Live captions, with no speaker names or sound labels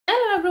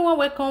everyone,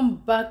 welcome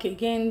back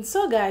again.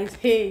 So guys,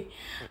 hey,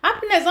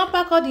 happiness don't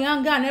pack all the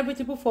anger and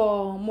everything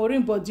for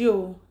Maureen body.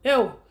 Yo,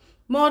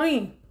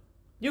 Maureen,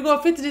 you go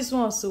fit this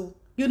one, so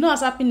you know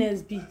as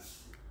happiness be.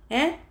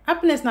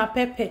 Happiness na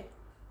pepper.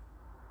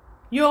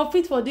 You're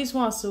fit for this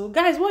one, so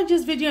guys, watch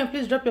this video and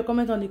please drop your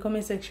comment on the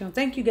comment section.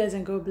 Thank you guys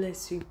and God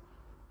bless you.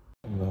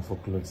 I'm going for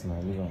clothes now,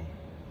 leave on.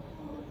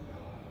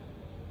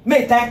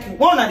 May thank you.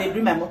 One they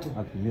bring my motor.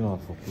 Leave on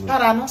for clothes.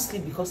 God, I not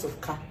sleep because of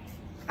car.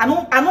 I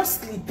not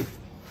sleep.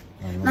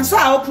 Now so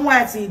I open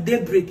white in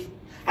daybreak.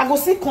 I go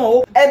see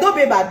con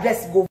edobabe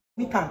address go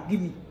me can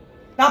give me.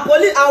 Now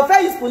police I'll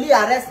fair use police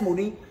arrest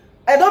Maureen.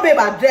 Edobabe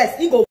address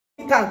he go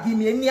can give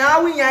me. Me I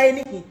win ya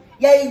anything.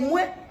 Yeah,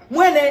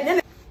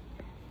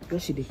 when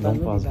she dey come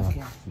pass back.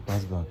 She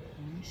pass back.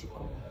 She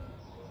come.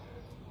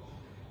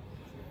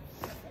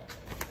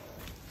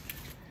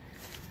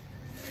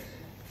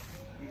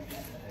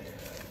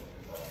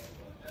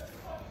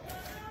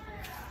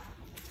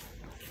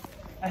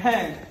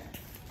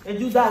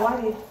 You that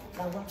why?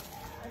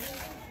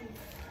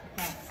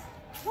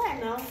 Why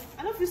now?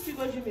 I don't feel still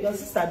go to me. Your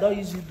sister don't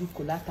usually do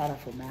collateral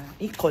for me.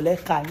 He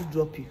collect car, he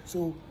drop you.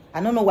 So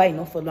I don't know why you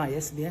not follow her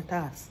yesterday. Enter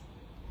us.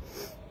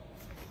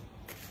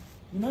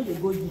 You know they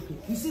go deep.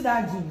 You see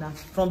that gym now?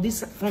 From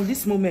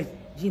this moment,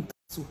 gym.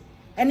 So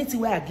anything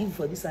where I give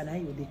for this and I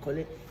they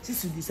collect.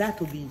 Since you decide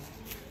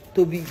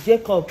to be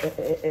Jacob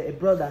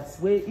brothers,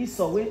 where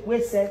Esau,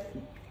 where said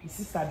his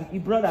sister,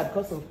 his brother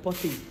because of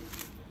potting.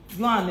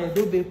 You and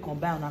edobabe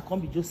combine and come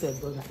be Joseph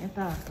brother.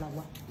 Enter us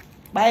now.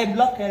 By a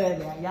block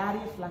area,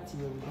 yari flat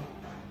here.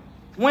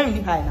 When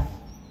we high now.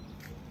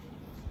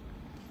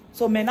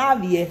 So men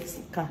have here,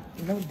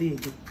 you know they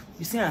do.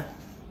 You see her?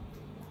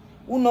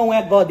 Who know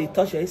where God they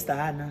touch her sister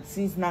now?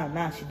 Since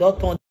now she don't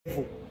turn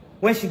devil.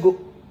 When she go,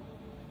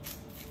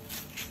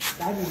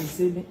 daddy will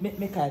say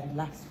make her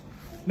relax.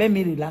 Make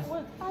me relax.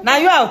 Now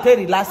you are okay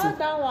relax.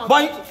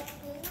 But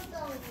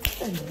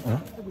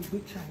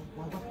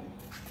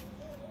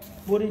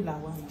Maureen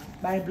Lawa,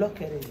 by a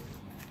block area.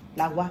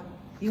 Lawa.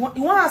 You want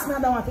to ask me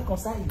that one take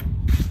concern you?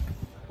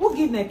 Who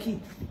give me a key?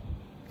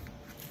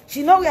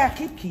 She know where I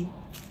keep key.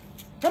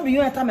 Don't be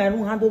you enter my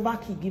room, hand over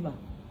key, give her.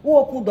 Who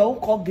open door, who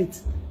call gate?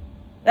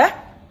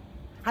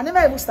 I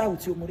never even start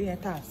with you, Maureen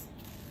enters.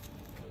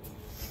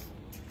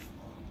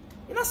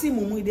 You know, see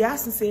Mumu, they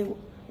ask and say,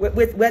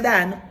 whether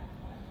I know.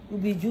 You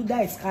be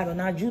Judah is card,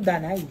 now Judah,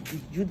 now you be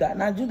Judah.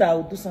 Now Judah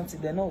will do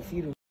something, they know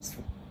feel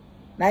useful.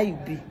 Now you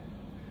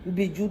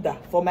be Judah.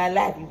 For my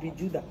life, you be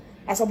Judah.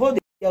 I suppose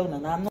they tell you,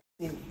 I'm not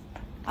saying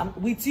I'm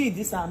with you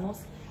this and not.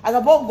 I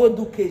suppose go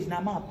do cage now,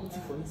 I put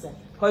you for inside.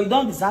 Because you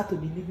don't deserve to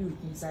be living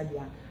with me inside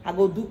there. I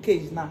go do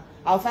cage now.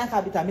 I'll find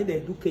capital, make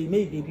them do cage,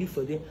 make they live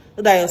for them.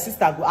 So that your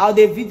sister go. I'll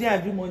they video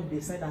every month they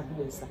send and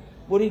do it.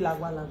 Bori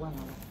lagwa.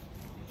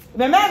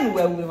 The man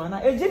where we man,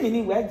 a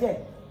Jimmy where Jen.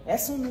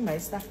 As soon as my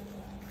sister.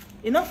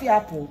 Enough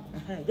apple.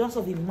 Just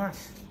of the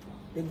mash.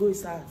 They go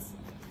inside.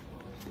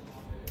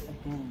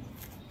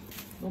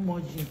 No more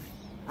gym.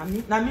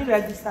 Now me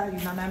register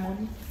you now my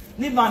money.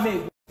 Leave my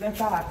maid. Let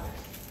her.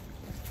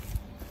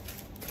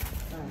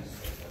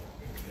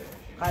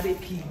 Carry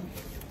key.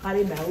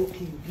 Carry my own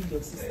key. Give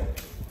your sister.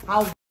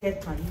 How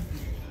get can you be?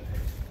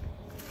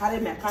 Carry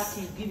my car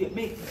key. Give it.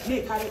 Make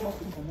carry more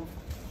to come on.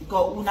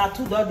 Because una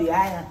two do the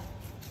iron.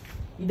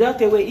 You don't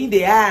take away in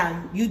the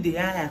iron. You the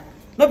iron.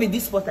 Not be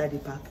this spot at the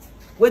park.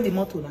 Where the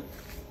motor now?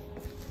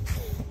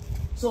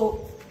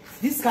 So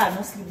this car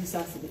not sleep this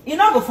Saturday. You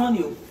not go find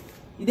you.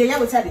 You dey hear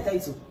what I tell you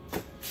so.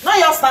 Now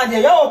you stand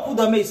there. You put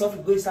on me yourself.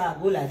 You go inside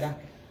and go like that.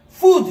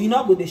 Food you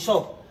not go the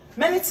shop.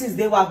 Many things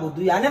they want go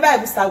do. I never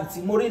ever start with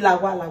you. Maureen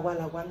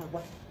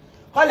lagwa.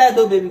 Call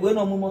edobabe go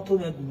no more to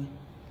me.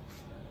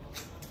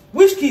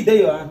 Which key they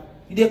your hand?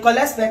 You dey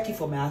collect spare key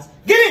for my house.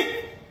 Give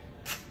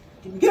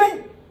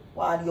me.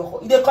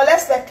 Wow, you dey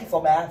collect spare key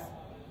for my house.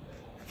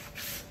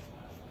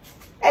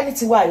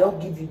 Anything why I don't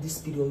give you this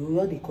period,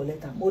 you dey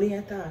collect them. Maureen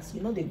enter house.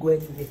 You know they go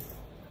anywhere.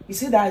 You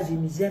see that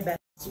gym is there.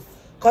 So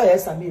call your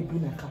sister, me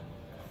bring a car,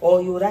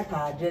 or you write her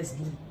address.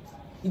 Give me.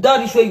 You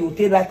don't show you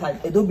take write her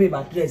edobabe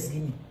address.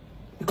 Give me.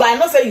 Because I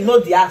know say you know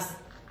the house.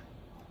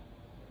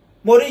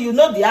 Maureen, you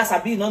know the house,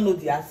 abi you don't know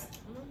the house.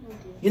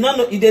 You don't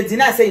know. You dey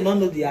deny say you don't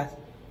know the house.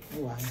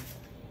 No one.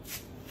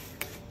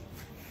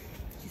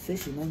 She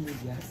says she don't know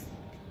the house.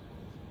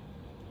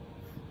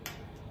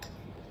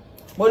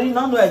 Maureen, you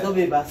don't know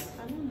edobabe house.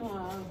 I don't know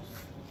our house.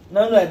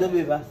 No,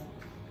 edobabe house.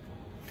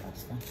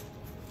 That's fine.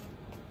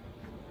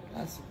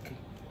 That's okay.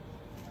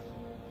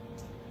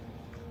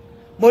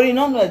 Maureen, you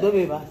don't know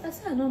edobabe house. I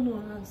said I don't know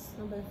our house.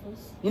 Not by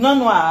force. You don't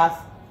know our house.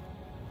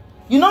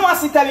 You know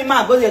what? Tell me,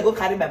 man, go there, go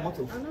carry my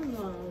motor. I don't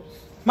know our house.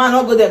 Man,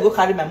 not go there, go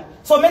carry my motor.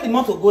 So make the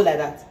motor go like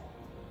that.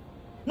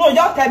 No, you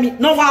tell me.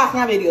 No, what I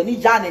can't video. Ni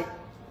Jane.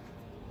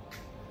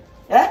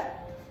 And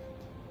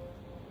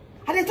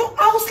they talk.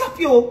 I will slap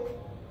you.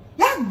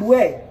 Yeah,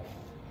 boy.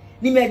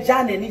 Ni me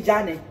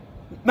Jane.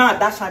 Man,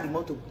 dash the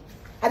motor.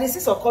 And they see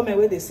some comment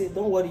where they say,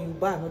 "Don't worry, you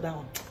buy another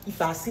one."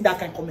 If I see that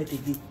kind of comment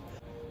again,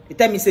 they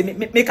tell me say,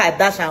 "Make I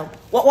dash out."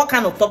 What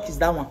kind of talk is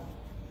that one?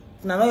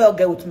 Na no your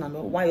girl with na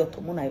no why your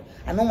tomona.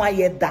 I know why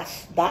you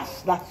dash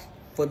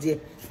for there.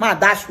 Ma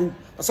dash who?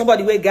 Or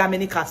somebody wey get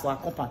many cars for a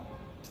company.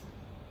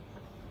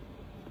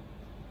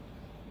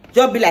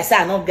 Just be like say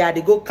I no get,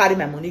 they go carry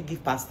my money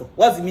give pastor.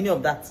 What's the meaning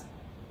of that?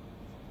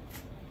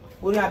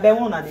 Only I bet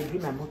one and they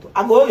bring my motor.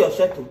 I go hold your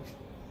shirt too.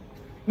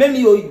 Make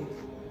me owe you.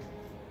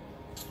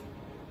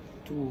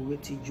 To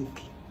wait till joke.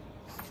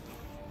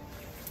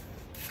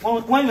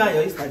 When you are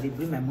your Easter, they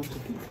bring my motor.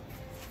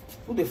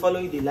 Who they follow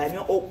you, they lie me.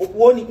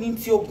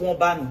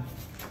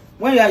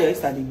 When you are your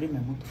Easter, they bring my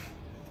motor.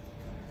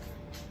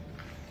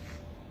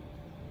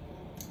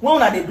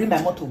 When they bring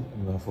my motor.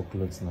 I'm going for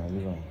clothes now.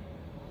 Leave on.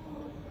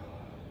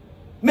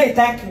 May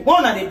thank you.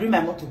 When they bring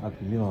my motor. I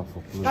leave on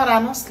for clothes. God, I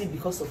not sleep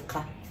because of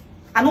car.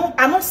 I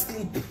not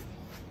sleep.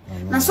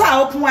 Now so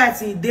I open why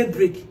till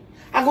daybreak.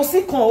 I go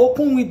see come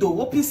open window,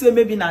 open say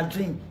maybe na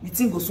dream. The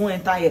thing goes so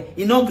enter here.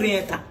 You know green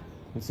enter.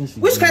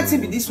 Which kind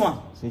thing be this one?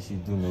 Since she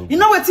do know. You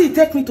know what it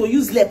take me to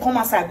use leg come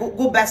outside,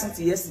 go buy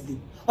something yesterday.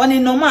 On a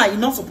normal, you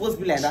not supposed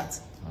to be like that.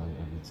 I will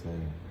tell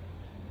you.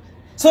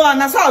 So and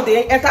that's how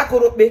they enter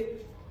Korope.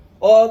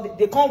 Or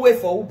they can't wait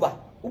for Uber.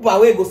 Uber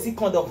will go see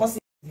condom, come see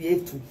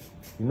behave too.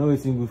 You know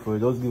what's good for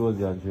you? Just give us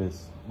the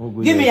address.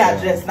 Give me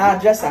address. Now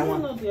address I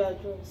want. I don't know the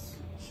address.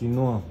 She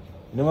know.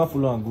 You never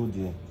follow and go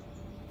there.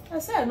 I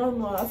say I don't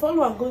know. I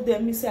follow and go there.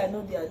 Me say I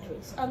know the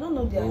address. I don't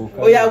know the address.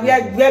 Oh yeah,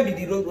 where be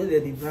the road? Where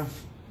the brown?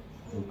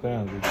 You carry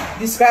and go there.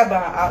 Describe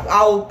her.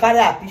 I'll carry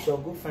a picture.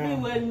 Go find her.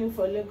 Me waiting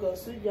for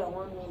Lagos. So you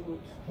want no good.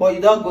 But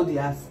you don't go the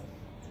house.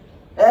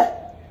 Eh?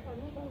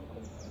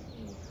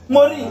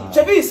 Maureen,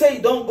 Chebi, you say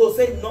you don't go.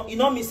 Say no. You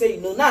know me say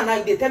you know. Now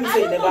they tell me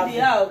say you never go. I don't know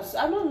the house.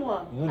 I don't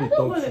know. You know the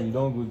talk. You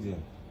don't go there.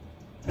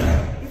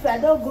 If I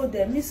don't go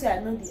there, me say I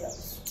know the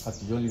house.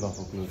 As you don't leave her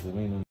for clothes, you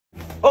know.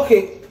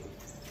 Okay.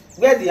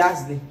 Where the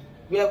house dey?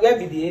 Where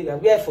be the area?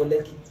 Where for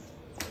Lekki?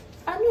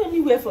 I know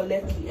anywhere for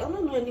Lekki. I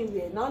don't know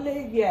anywhere. Now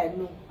only here I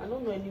know. I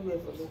don't know anywhere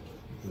for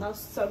Lekki. Now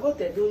so I go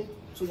there to.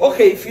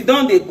 Okay, if you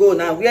don't they go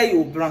now, where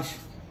you branch?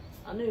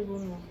 I don't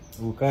even know.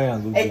 We'll carry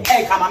and go Hey, there.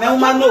 hey, come on,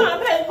 woman, no.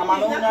 Come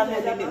on,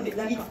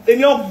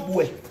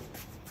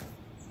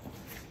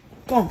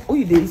 come, who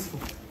you dey use for?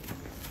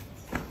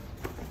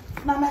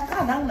 Now my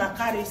car now na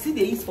carry. See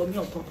they use for me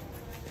on top.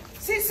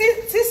 See,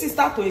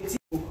 sister to 18.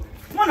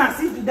 One and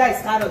see the guy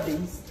is kind of the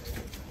east.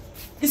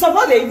 It's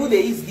about the evil the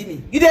east give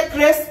me. You dey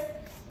craze?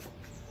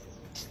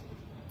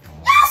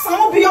 Yes, I'm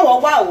gonna be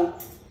your wow.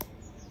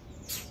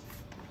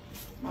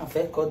 My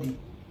friend called the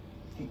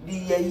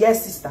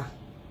yes sister.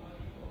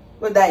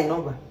 Where that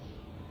number?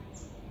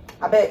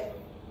 I bet.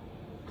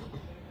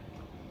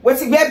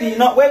 What's it baby?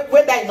 No,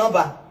 where that number?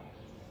 I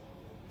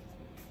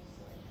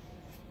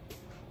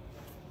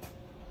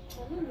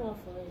don't know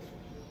for it.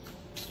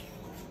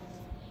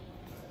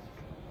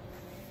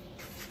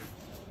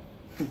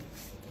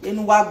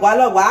 Enu wa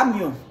gwalo wa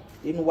mio.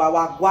 Enu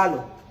wa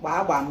gwalo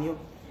wa mio.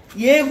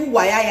 Yehu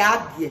wa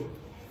ya bie.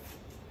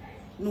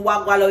 Nu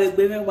wa gwalo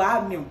egbe me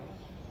wa mio.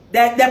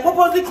 They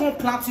purposely come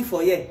plant you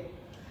for here.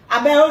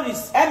 I bet all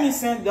this. Let me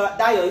send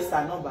that your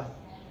Insta number.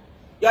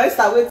 Your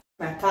Insta wait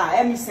my car.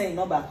 Let me send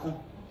your number come.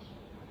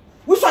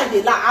 Which one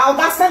they like? I'll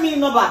just send me a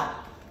number.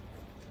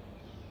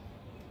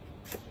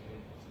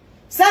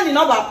 Send the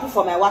number put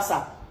for my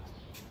WhatsApp.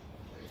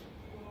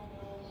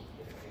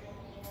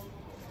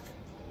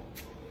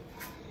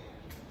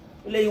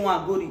 Only you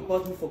want to go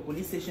report me for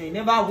police station. You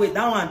never wait.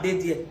 That one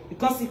dead there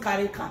because he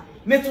carry car.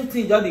 Make two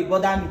things just they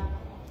bother me.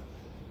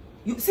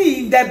 You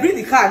see, if they bring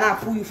the car now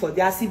pull you for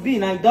the RCB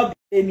now you don't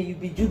be me, you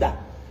be Judah.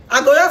 I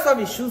go just for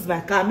me shoes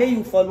my car, make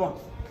you follow.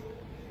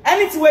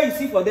 Anything where you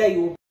see for there,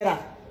 you better.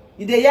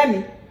 You dey hear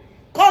me?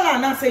 Call her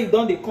now say you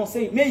don't they come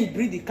say may you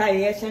bring the car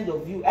in exchange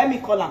of you. Let me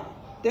call her.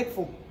 Take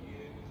phone.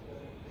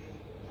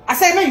 I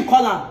say may you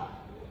call her.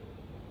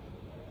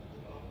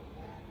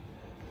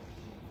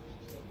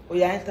 Oh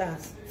yeah, enter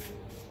us.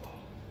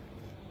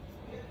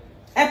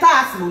 Enter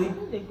us, Maureen.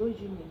 They go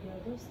gym again. I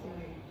don't stay.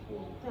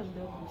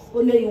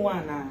 Only you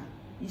want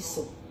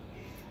Esau.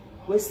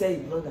 Where say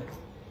your brother?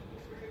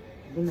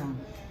 Now,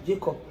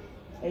 Jacob.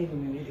 I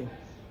even read.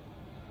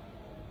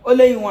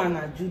 Only you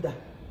want Judah.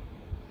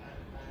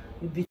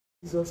 You be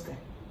Jesus Christ.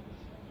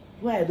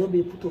 Why I don't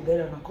be put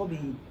together and call be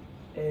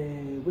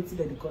what's it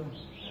they call?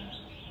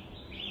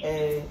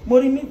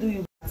 Maureen, me do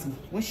you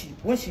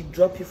when she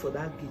drop you for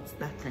that gate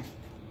that time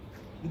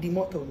with the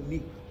motor with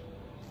me.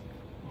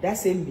 That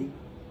same day.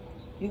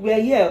 You were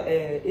here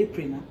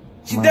April now.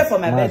 She there for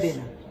my birthday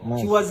now.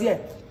 She was here.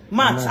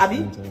 March,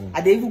 Abby.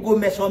 I didn't even go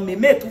measure me.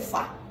 May too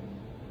far.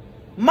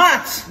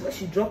 March. When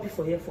she drop you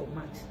for here for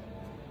March.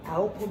 I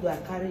open door, I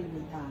carry you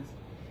in hands.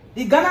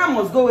 The Ghana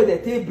must go where they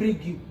take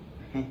bring you.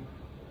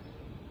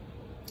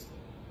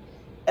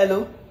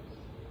 Hello?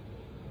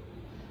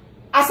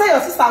 I said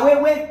your sister,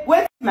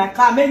 wait my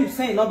car, make you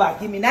send number,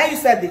 give me. Now you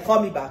said they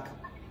call me back.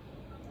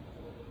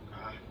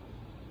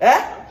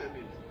 Eh?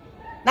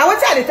 Now what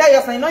they tell you,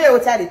 you know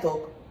what they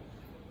talk.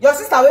 Your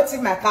sister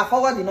waiting my car,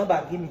 forward the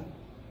number, give me.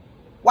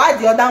 Why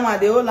the other one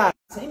they all are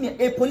saying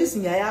a police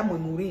in your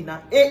Maureen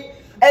now?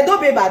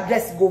 Edobabe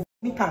address go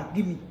me can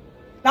give me.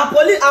 Now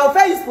police, I'll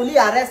fair use police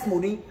arrest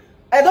Maureen.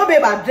 I don't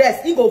babe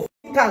address. He go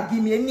can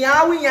give me any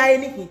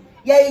anything.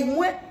 Yeah,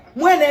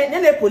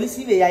 when police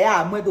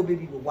ya mwe do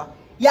baby go.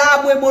 Ya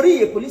mwe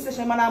Maureen police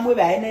station man amwe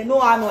ba no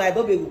I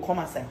don't baby go come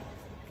aside.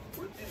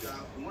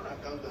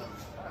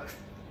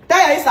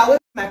 Tell you away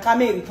my car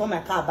may return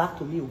my car back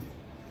to me.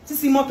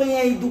 Sisi moto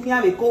yen idukin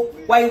aveko.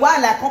 Why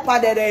like compa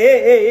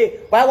hey.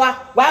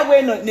 Why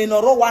we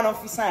no ro one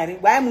officer.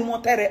 Why mu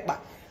moto repa.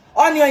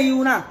 Onion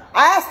you now.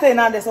 I asked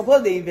now they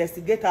suppose they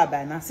investigate her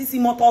by now. Sisi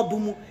motor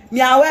dumu. Me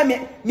aware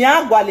me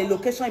agwale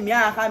location me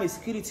aka me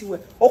security we.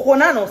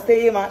 Okona no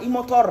stay ma I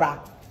motor ra.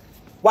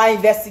 Why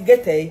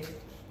investigate?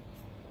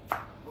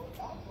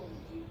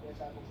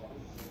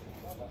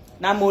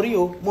 Na Maureen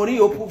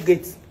open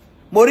gate.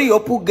 Maureen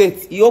open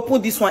gate. He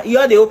open this one.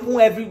 Here they open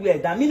everywhere.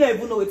 That me no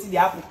even know what they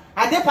happen.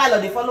 And they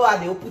pilot they follow her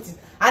they open it.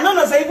 I don't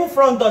know say even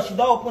front door she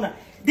don't open her.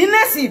 The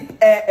next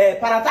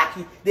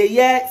parataki they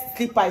hear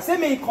slipper. Say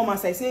me come and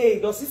say hey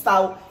your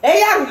sister eh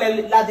ya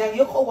la den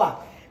yoko wa.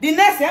 The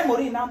next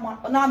Maureen na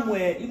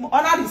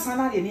the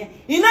sana dey near.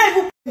 You know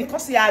even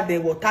because he had the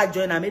water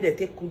join and made they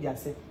take cool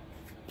yourself.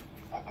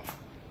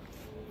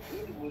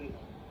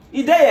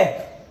 He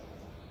there.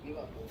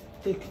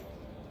 Take.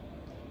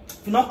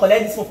 If you not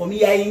collect this one for me,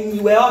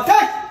 you were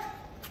okay.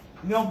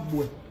 Young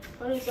boy.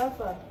 What is that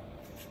for?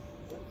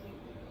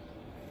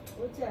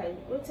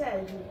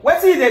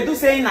 What did they do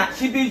saying that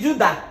she be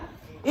Judah?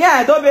 Yeah,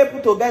 I don't be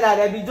put together,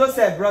 they be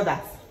Joseph brothers.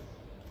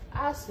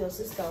 Ask your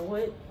sister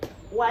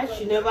why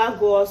she never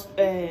goes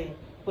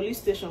police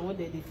station when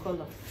they call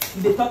her.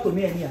 They talk to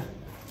me here.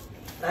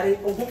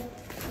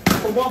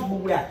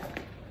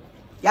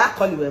 Yeah,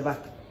 call you back.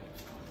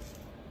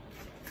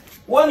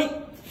 One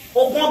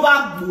Ogon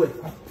back boy.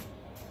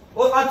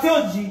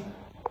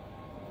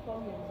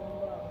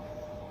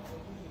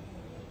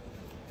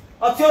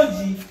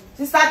 Otioji,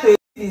 sister to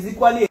is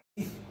equally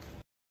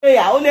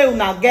yeah, only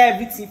una get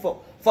everything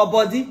for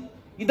body.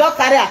 You don't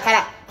carry a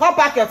car. Come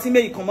back your team,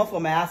 you come up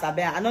from my house.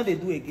 I know they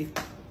do again.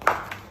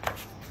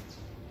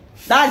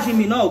 That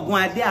Jimmy no go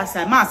and there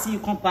aside. Man, see you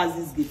come pass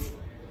this gate.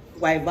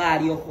 Why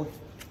bad your court?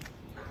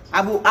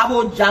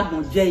 Abo jab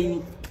on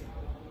Jay.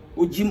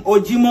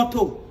 Oji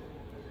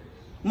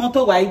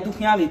moto why do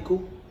here we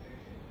go?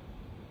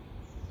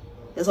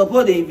 They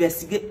suppose they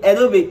investigate.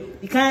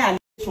 Edobabe, you can't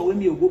allegation when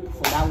me go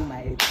for that woman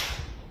head.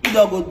 You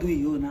don't go do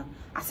you now.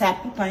 As I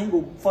put time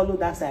go follow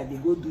that side, they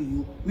go do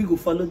you. We go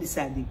follow this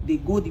side. They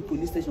go the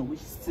police station,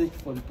 which is still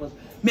for the post.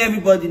 Me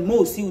everybody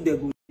know see who they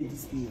go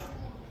this day.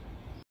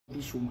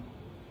 This woman.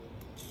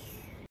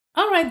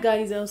 Alright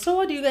guys, so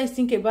what do you guys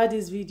think about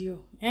this video?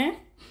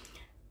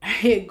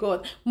 Hey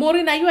God.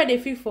 Maureen, are you at the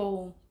feel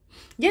for?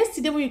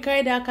 Yesterday when you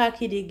carried that car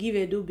key, they give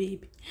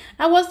Edobabe.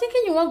 I was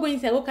thinking you won't go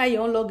inside, go carry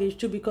your own luggage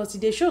too, because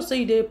they show so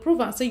you they prove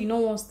and say you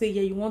don't want to stay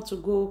here, you want to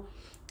go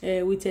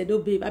with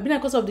Edobabe. I mean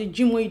because of the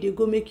gym where they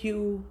go make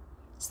you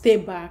stay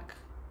back.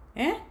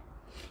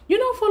 You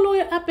don't follow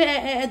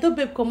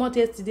Edobabe come out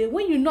yesterday.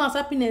 When you know as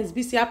happiness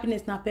be, say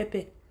happiness na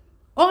pepe.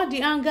 All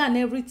the anger and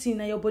everything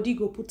and your body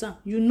go put on.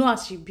 You know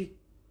as she be.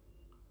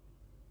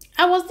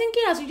 I was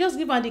thinking as you just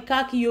give her the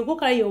car key, you go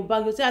carry your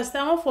bag, you say, I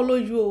won't follow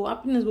you,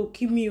 happiness will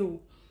kill me.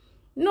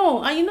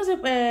 No, and you know say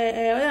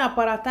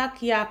apparatus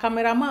here,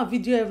 cameraman,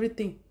 video,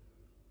 everything.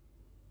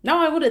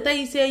 Now I would tell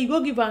you say you go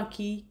give her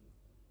key.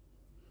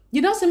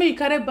 You don't say me you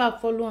carry back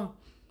for long.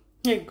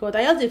 Hey God,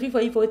 I just feel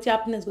for you for what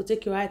happiness go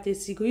take your eye to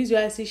see. Go use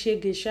your eye see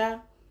shake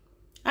gesha.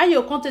 How you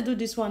want to do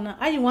this one now?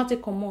 How you want to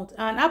come out?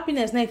 And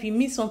happiness now if you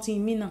miss something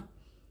in me now.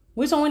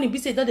 When someone be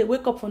say that they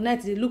wake up for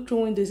night, they look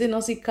through window, they say no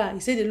see car. He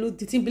say they look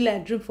the thing be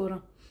like a dream for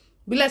her.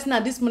 Be like now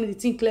this morning the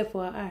thing clear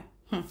for her eye.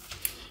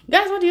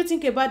 Guys, what do you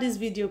think about this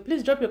video?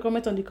 Please drop your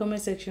comment on the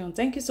comment section.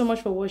 Thank you so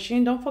much for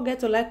watching. Don't forget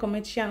to like,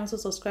 comment, share, and also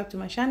subscribe to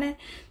my channel.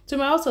 To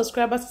my old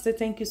subscribers, I say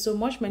thank you so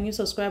much. My new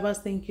subscribers,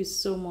 thank you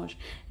so much.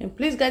 And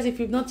please, guys, if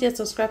you've not yet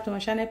subscribed to my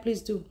channel,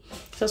 please do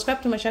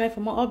subscribe to my channel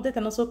for more updates,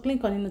 and also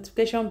click on the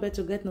notification bell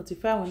to get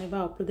notified whenever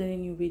I upload any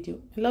new video.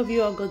 I love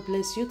you all. God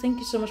bless you. Thank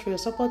you so much for your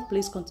support.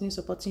 Please continue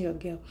supporting your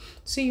girl.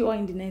 See you all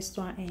in the next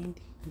one, and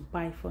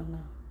bye for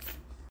now.